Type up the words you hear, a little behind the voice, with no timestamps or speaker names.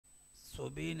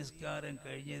സുബഹി നിസ്കാരം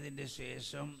കഴിഞ്ഞതിൻ്റെ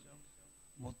ശേഷം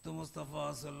മുത്തു മുസ്തഫ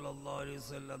സല്ലല്ലാഹു അലൈഹി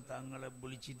വസല്ലം തങ്ങളെ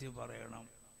വിളിച്ചിട്ട് പറയണം,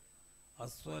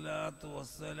 അസ്സലാത്തു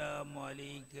വസ്സലാമു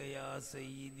അലൈക യാ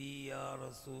സയ്യിദി യാ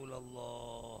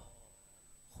റസൂലല്ലാഹ്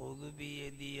ഖുദ്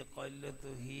ബിയദി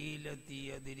ഖല്ലതു ഹീലതി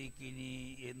യദ്രികിനി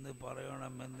എന്ന്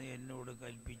പറയണമെന്ന് എന്നോട്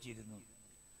കൽപ്പിച്ചിരുന്നു.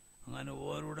 അങ്ങനെ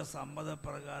ഓരോരുടെ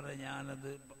സമ്മതപ്രകാരം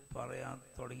ഞാനത് പറയാൻ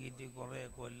തുടങ്ങിയിട്ട് കുറേ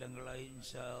കൊല്ലങ്ങളായി.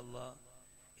 ഇൻഷാ അല്ലാഹ്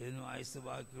ഇതിനും ആയുസ്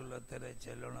ബാക്കിയുള്ളത്ര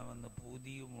ചെല്ലണമെന്ന്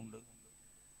പൂതിയുമുണ്ട്.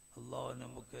 അള്ളാഹു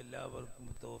നമുക്ക് എല്ലാവർക്കും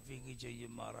തൗഫീഖ്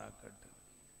ചെയ്യുമാറാക്കട്ടെ.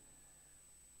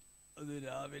 അത്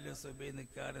രാവിലെ സുബഹി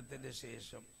നിസ്കാരത്തിൻ്റെ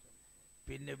ശേഷം.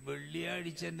 പിന്നെ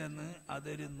വെള്ളിയാഴ്ചൻ്റെ അന്ന്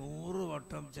അതൊരു 100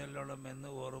 വട്ടം ചെല്ലണമെന്ന്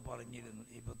ഓർ പറഞ്ഞിരുന്നു.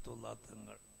 ഇബത്തുല്ലാ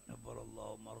തങ്ങൾ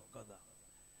നബറല്ലാഹു മർക്കദ.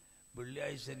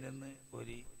 വെള്ളിയാഴ്ചൻ്റെ അന്ന്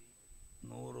ഒരു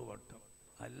 100 വട്ടം,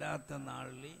 അല്ലാത്ത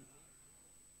നാളിൽ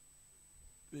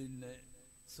പിന്നെ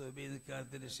സുബഹി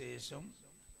നിസ്കാരത്തിന് ശേഷം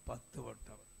 10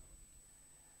 വട്ടം.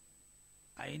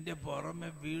 അതിൻ്റെ പുറമെ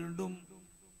വീണ്ടും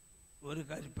ഒരു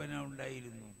കൽപ്പന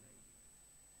ഉണ്ടായിരുന്നു.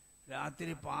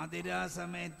 രാത്രി പാതിരാ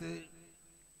സമയത്ത്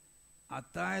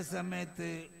അത്താഴ സമയത്ത്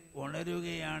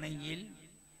ഉണരുകയാണെങ്കിൽ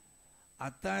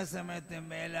അത്താഴ സമയത്ത്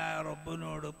മേലായ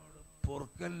റബ്ബിനോട്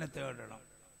പൊറുക്കലിനെ തേടണം.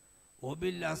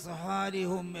 ഒബിൽ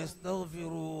അസ്ഹാരിഹും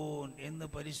യസ്തഗ്ഫിറൂൻ എന്ന്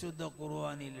പരിശുദ്ധ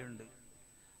ഖുർആനിലുണ്ട്.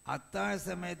 അത്താഴ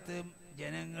സമയത്ത്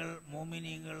ജനങ്ങൾ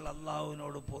മുഅ്മിനീങ്ങൾ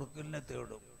അള്ളാഹുവിനോട് പൊറുക്കലിനെ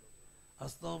തേടും.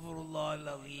 അസ്തഗ്ഫിറുല്ലാഹൽ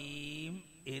അസീം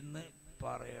എന്ന്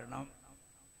പറയണം.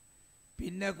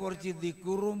 പിന്നെ കുറച്ച്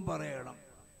ദിക്റും പറയണം.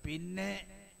 പിന്നെ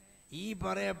ഈ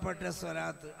പറയപ്പെട്ട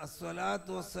സ്വലാത്ത്,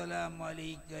 അസ്സലാത്തു വസ്സലാമു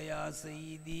അലൈക യാ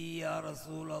സയ്യിദി യാ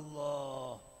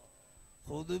റസൂലല്ലാഹ്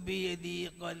ഖുദ് ബിയദി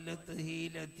ഖല്ലതു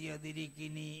ഹീലതി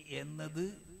യദ്രികിനി എന്നത്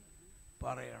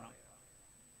പറയണം.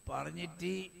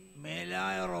 പറഞ്ഞിട്ട്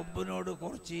മേലായ റബ്ബിനോട്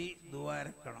കുറച്ച്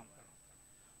ദുആരക്കണം.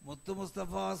 മുത്തു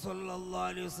മുസ്തഫ സല്ലല്ലാഹു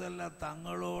അലൈഹി വസല്ലം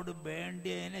തങ്ങളോട്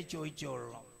വേണ്ടിയതിനെ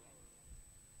ചോദിച്ചോളണം.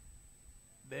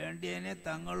 വേണ്ടിയതിനെ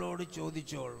തങ്ങളോട്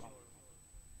ചോദിച്ചോളണം.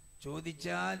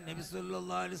 ചോദിച്ചാൽ നബി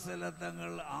സല്ലല്ലാഹു അലൈഹി വസല്ലം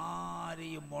തങ്ങൾ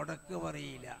ആരെയും മുടക്ക്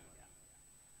പറയില്ല.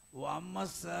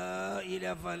 വമ്മസ്സായില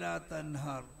ഫലാ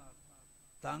തൻഹർ.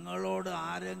 തങ്ങളോട്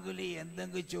ആരെങ്കിലും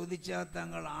എന്തെങ്കിലും ചോദിച്ചാൽ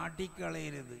തങ്ങൾ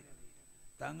ആട്ടിക്കളയരുത്.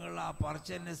 തങ്ങൾ ആ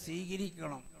പറച്ചനെ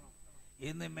സ്വീകരിക്കണം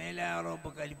എന്ന് മേലായ റബ്ബ്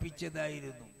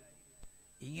കൽപ്പിച്ചതായിരുന്നു.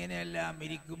 ഇങ്ങനെയെല്ലാം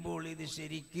ഇരിക്കുമ്പോൾ ഇത്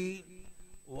ശരിക്ക്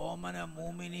ഓമന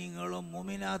മുഅ്മിനീങ്ങളും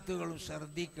മുഅ്മിനാത്തുകളും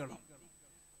ശ്രദ്ധിക്കണം.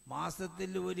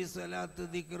 മാസത്തിൽ ഒരു സ്വലാത്ത്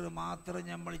ദിക്ർ മാത്രം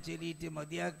നമ്മൾ ചൊല്ലിയിട്ട്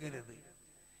മതിയാക്കരുത്.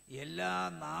 എല്ലാ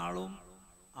നാളും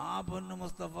ആ പൊന്നു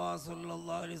മുസ്തഫ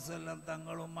സല്ലല്ലാഹു അലൈഹി വസല്ലം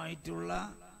തങ്ങളുമായിട്ടുള്ള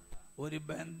ഒരു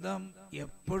ബന്ധം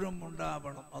എപ്പോഴും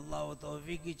ഉണ്ടാവണം. അള്ളാഹു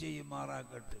തൗഫീഖ്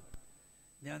ചെയ്യുമാറാക്കട്ടെ.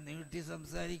 ഞാൻ നീട്ടി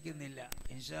സംസാരിക്കുന്നില്ല.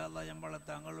 ഇൻഷാ അല്ലാഹ് നമ്മളെ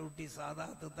തങ്ങളൂട്ടി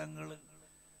സാദാത്ത് തങ്ങൾ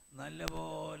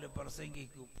നല്ലപോലെ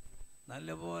പ്രസംഗിക്കും,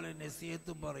 നല്ലപോലെ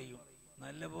നസീഹത്തും പറയും,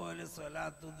 നല്ലപോലെ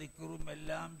സ്വലാത്തും ദിക്റും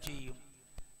എല്ലാം ചെയ്യും,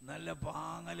 നല്ല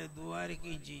പാങ്ങല്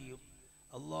ദുആരക്കുകയും ചെയ്യും.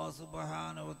 അല്ലാഹു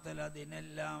സുബ്ഹാനഹു വ തആല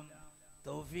അതിനെല്ലാം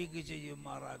തൗഫീഖ്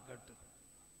ചെയ്യുമാറാക്കട്ടെ.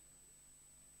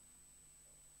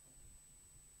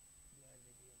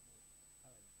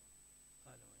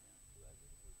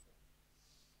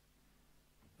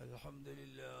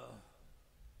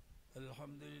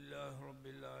 അൽഹംദുലില്ലാഹി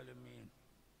റബ്ബിൽ ആലമീൻ.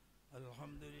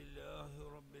 അൽഹംദുലില്ലാഹി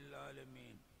റബ്ബിൽ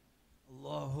ആലമീൻ.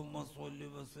 اللهم صل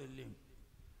وسلم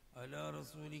على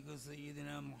رسولك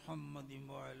سيدنا محمد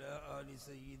وعلى آل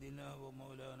سيدنا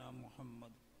ومولانا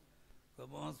محمد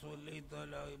كما صليت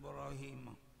على إبراهيم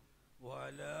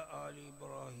وعلى آل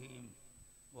إبراهيم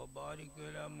وبارك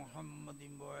على محمد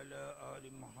وعلى آل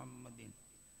محمد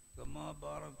كما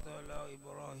باركت على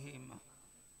إبراهيم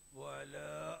وعلى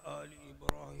آل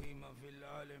إبراهيم في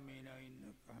العالمين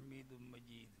إنك حميد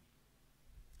مجيد.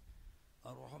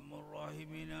 അർഹമുർ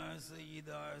റഹീമീനായ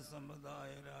സയ്യിദായ സമദായ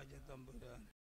രാജതമ്പുരാൻ